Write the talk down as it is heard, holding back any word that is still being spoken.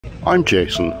I'm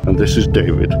Jason and this is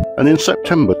David, and in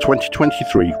September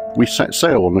 2023 we set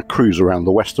sail on a cruise around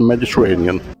the Western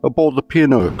Mediterranean aboard the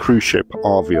P&O cruise ship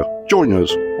Arvia. Join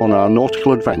us on our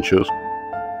nautical adventures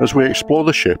as we explore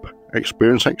the ship,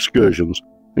 experience excursions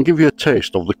and give you a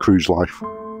taste of the cruise life.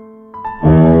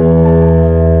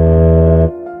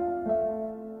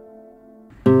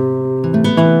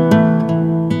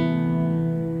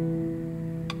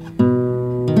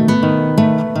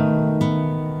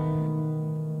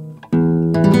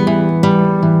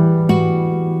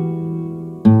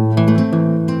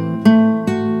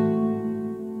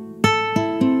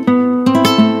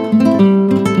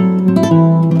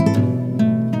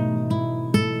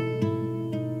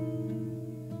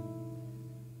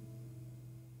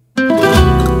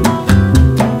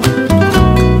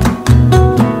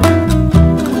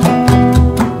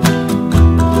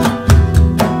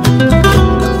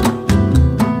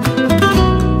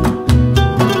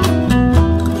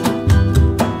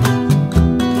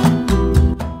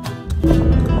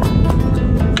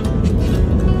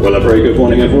 Well, a very good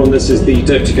morning everyone, this is the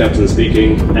Deputy Captain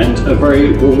speaking, and a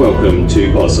very warm welcome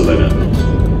to Barcelona.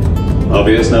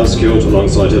 Arvia is now secured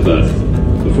alongside her berth.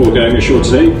 Before going ashore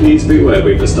today, please be aware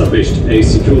we've established a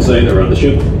secure zone around the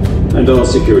ship, and our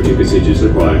security procedures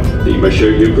require that you must show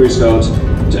your cruise card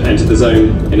to enter the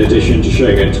zone, in addition to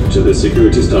showing it to the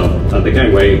security staff at the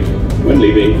gangway when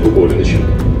leaving or boarding the ship.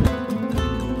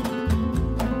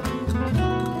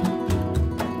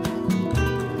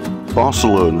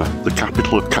 Barcelona, the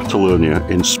capital of Catalonia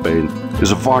in Spain,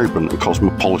 is a vibrant and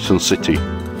cosmopolitan city,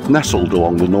 nestled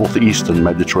along the northeastern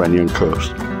Mediterranean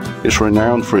coast. It's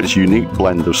renowned for its unique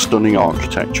blend of stunning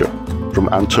architecture, from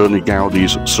Antoni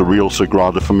Gaudi's surreal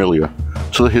Sagrada Familia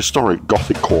to the historic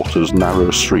Gothic quarter's narrow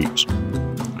streets.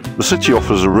 The city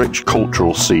offers a rich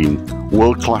cultural scene,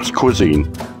 world-class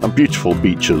cuisine and beautiful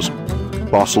beaches.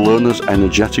 Barcelona's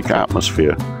energetic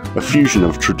atmosphere, a fusion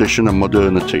of tradition and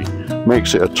modernity,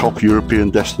 makes it a top European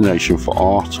destination for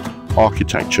art,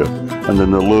 architecture and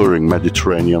an alluring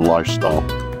Mediterranean lifestyle.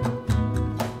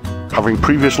 Having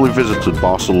previously visited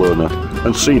Barcelona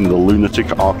and seen the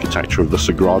lunatic architecture of the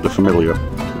Sagrada Familia,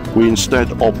 we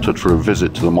instead opted for a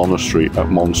visit to the monastery at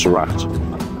Montserrat.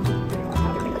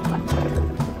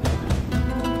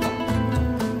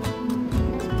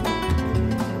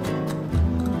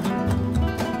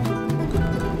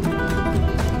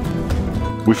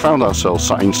 We found ourselves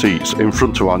sat in seats in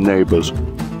front of our neighbours,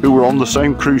 who were on the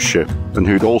same cruise ship and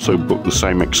who'd also booked the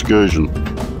same excursion.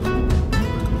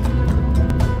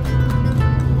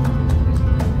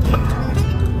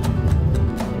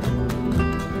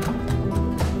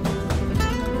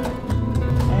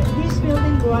 This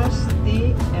building was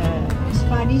the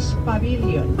Spanish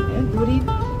pavilion during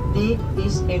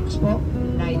this Expo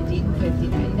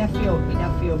 1929, in a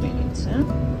few minutes.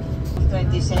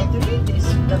 20th century.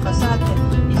 The facade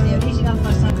is the original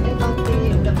facade, but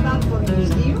the platform is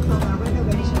new from a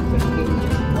renovation 20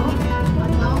 years ago.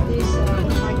 And now this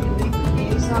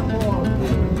is a mall,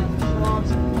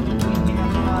 shops, we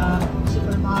have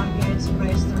supermarkets,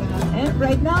 restaurants. And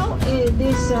right now,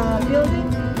 this building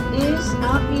is a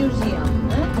museum,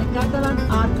 the Catalan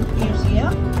Art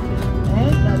Museum.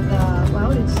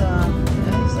 Well, it's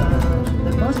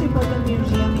the most important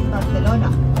museum in Barcelona.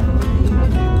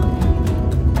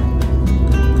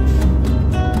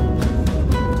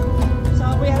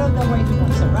 We are on the way to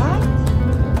Montserrat.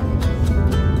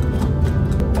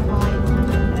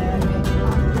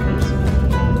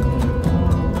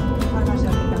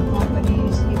 Pharmaceutical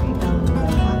companies, chemical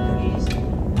factories,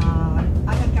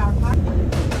 other car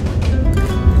factories.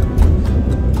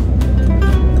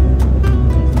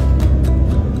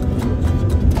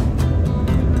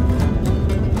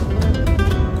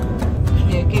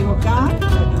 The cable car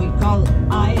that we call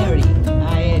Aeri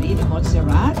de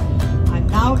Montserrat. And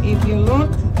now if you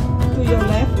look to your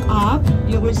left up,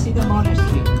 you will see the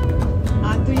monastery.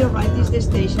 And to your right is the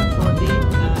station for the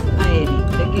Aeri,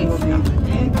 the cable car.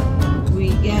 We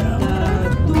get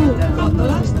two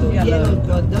gondolas, two yellow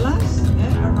gondolas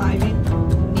arriving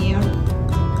near.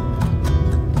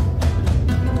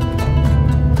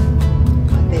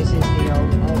 And this is the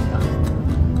old town.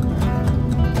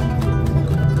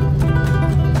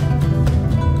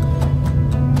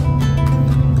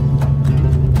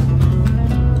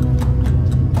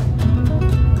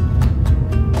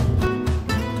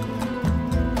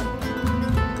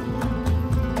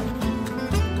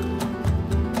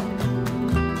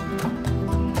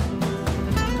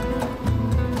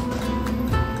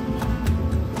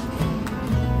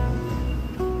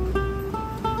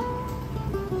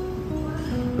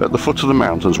 At the foot of the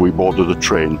mountains we boarded a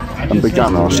train and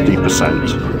began our steep ascent.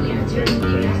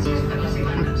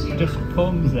 Just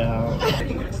come.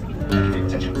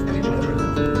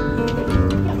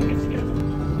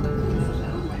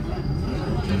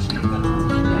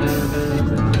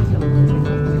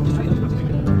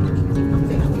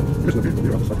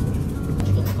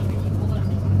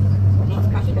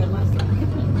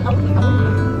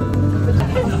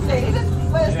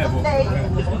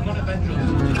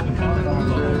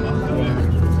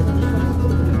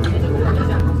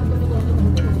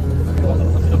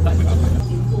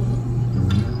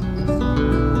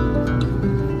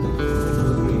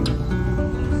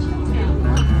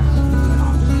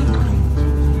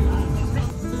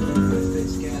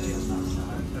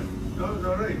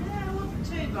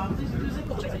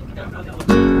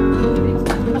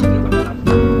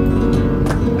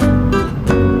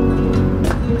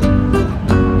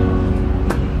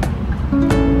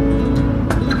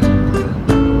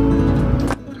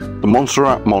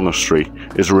 Montserrat Monastery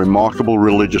is a remarkable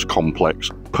religious complex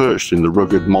perched in the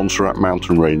rugged Montserrat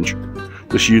mountain range.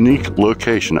 This unique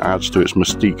location adds to its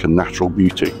mystique and natural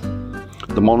beauty.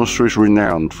 The monastery is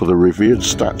renowned for the revered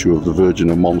statue of the Virgin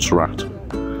of Montserrat.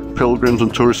 Pilgrims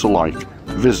and tourists alike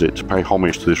visit to pay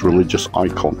homage to this religious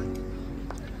icon.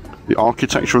 The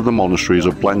architecture of the monastery is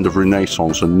a blend of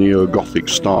Renaissance and Neo-Gothic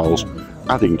styles,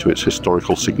 adding to its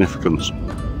historical significance.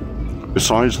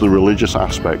 Besides the religious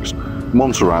aspects,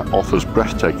 Montserrat offers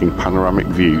breathtaking panoramic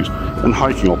views and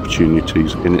hiking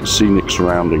opportunities in its scenic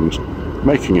surroundings,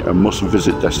 making it a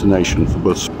must-visit destination for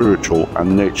both spiritual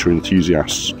and nature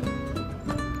enthusiasts.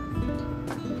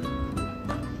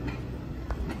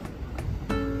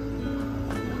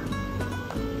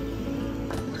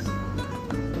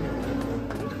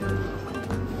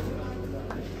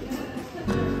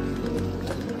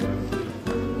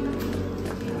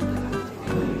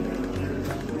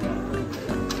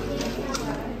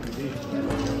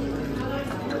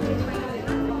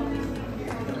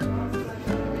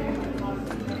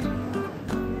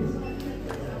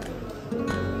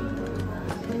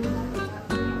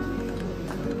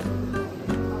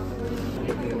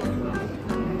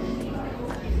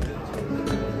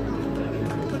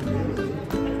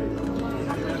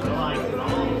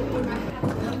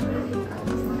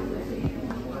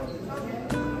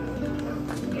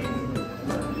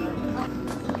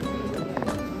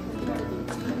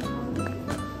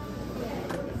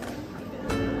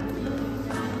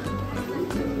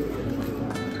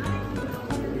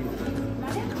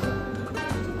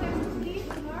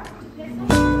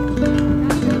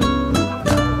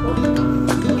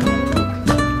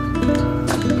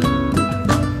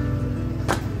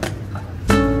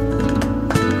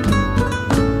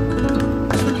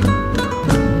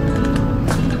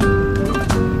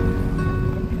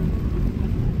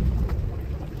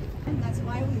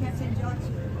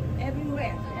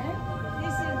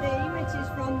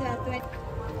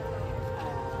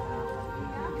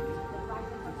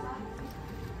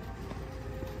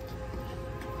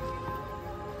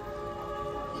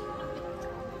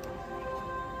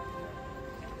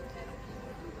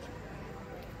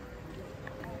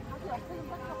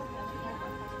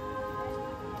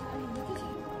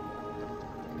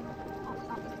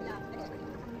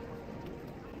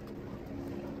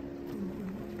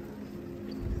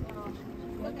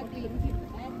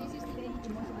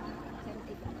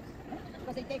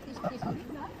 Because they take this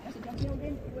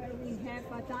building where we have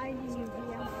a tiny museum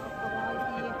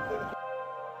about the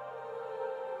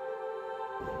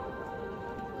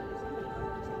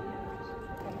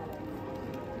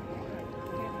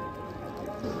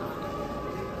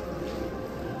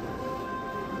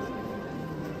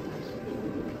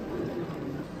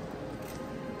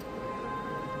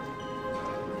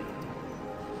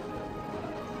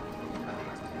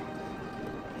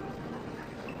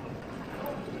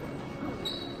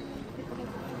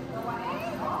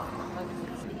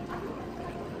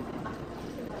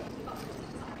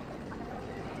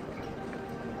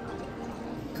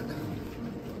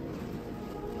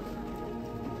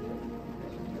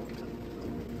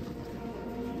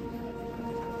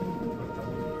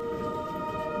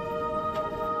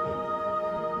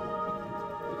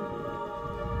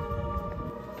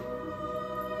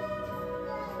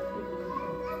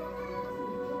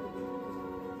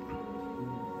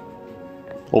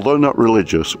Although not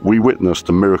religious, we witnessed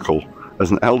a miracle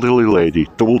as an elderly lady,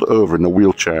 doubled over in a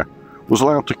wheelchair, was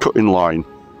allowed to cut in line.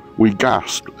 We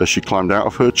gasped as she climbed out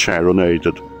of her chair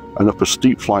unaided and up a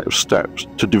steep flight of steps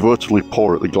to devotedly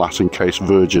pour at the glass-encased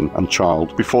Virgin and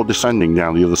Child before descending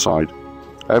down the other side.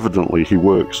 Evidently, he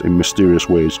works in mysterious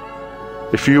ways.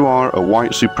 If you are a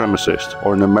white supremacist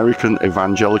or an American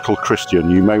evangelical Christian,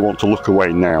 you may want to look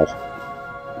away now.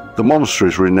 The monastery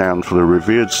is renowned for the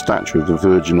revered statue of the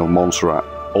Virgin of Montserrat,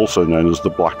 also known as the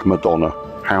Black Madonna,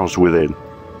 housed within.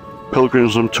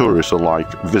 Pilgrims and tourists alike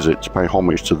visit to pay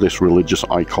homage to this religious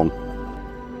icon.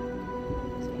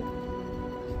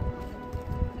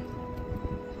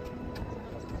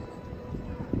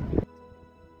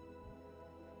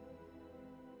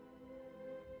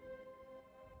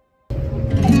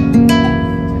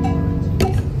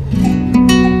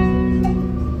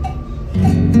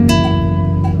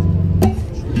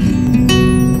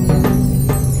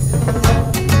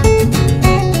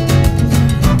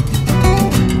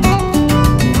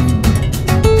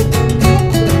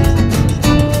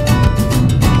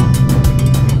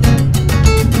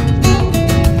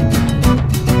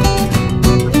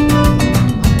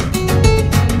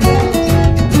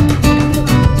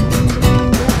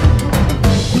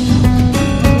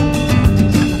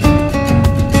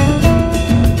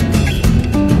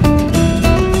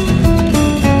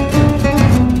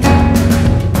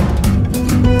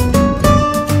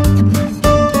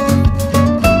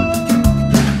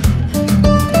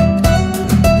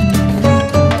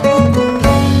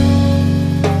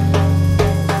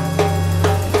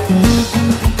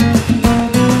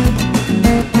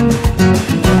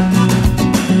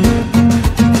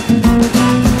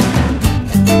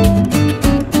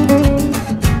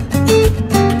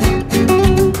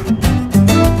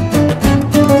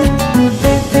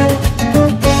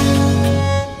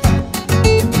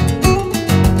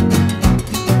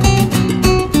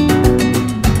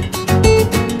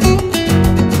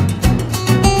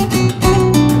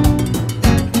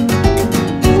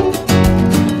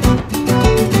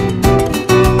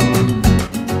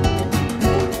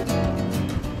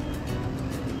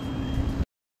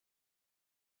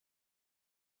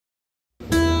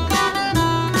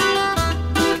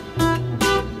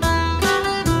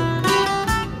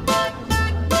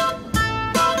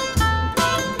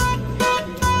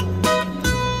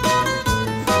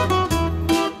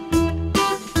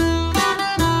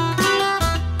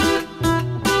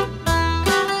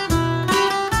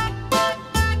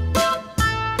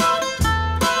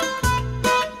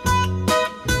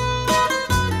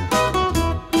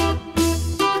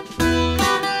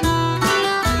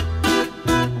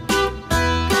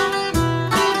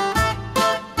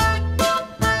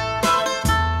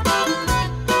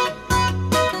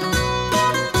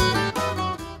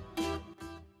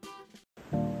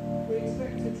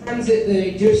 Transit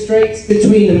the Due Straits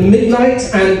between midnight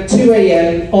and 2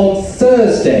 AM on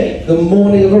Thursday, the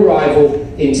morning of arrival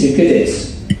into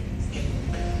Cadiz.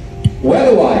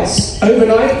 Weather-wise,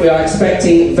 overnight we are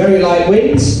expecting very light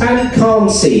winds and calm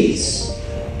seas.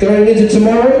 Going into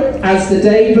tomorrow, as the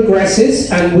day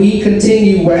progresses and we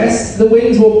continue west, the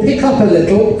winds will pick up a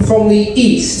little from the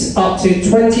east, up to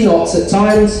 20 knots at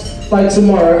times by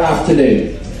tomorrow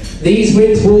afternoon. These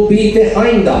winds will be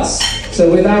behind us,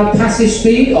 so with our passage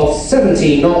speed of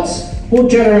 17 knots, will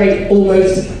generate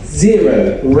almost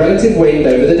zero relative wind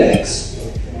over the decks.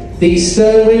 These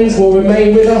stern winds will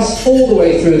remain with us all the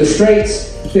way through the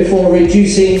Straits before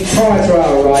reducing prior to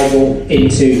our arrival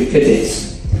into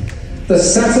Cadiz. The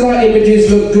satellite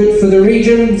images look good for the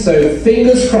region, so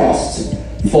fingers crossed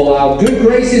for our good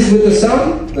graces with the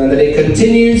sun, and that it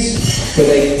continues with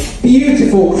a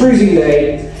beautiful cruising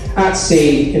day at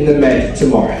sea in the Med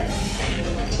tomorrow.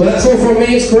 Well, that's all from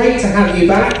me. It's great to have you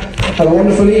back. Have a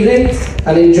wonderful evening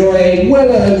and enjoy a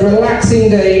well-earned, relaxing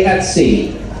day at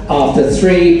sea after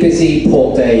 3 busy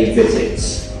port day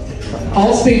visits.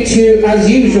 I'll speak to you as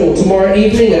usual tomorrow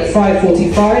evening at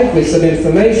 5:45 with some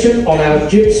information on our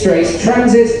Due Straits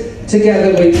transit,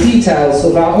 together with details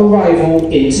of our arrival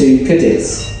into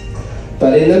Cadiz.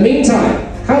 But in the meantime,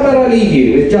 how about I leave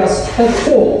you with just a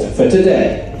thought for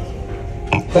today?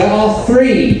 There are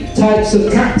 3 types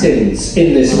of captains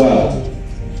in this world.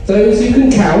 Those who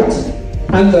can count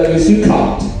and those who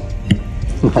can't.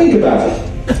 Think about it.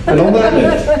 And on that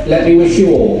note, let me wish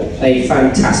you all a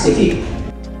fantastic evening.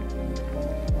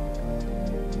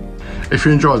 If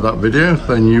you enjoyed that video,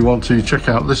 then you want to check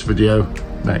out this video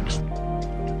next.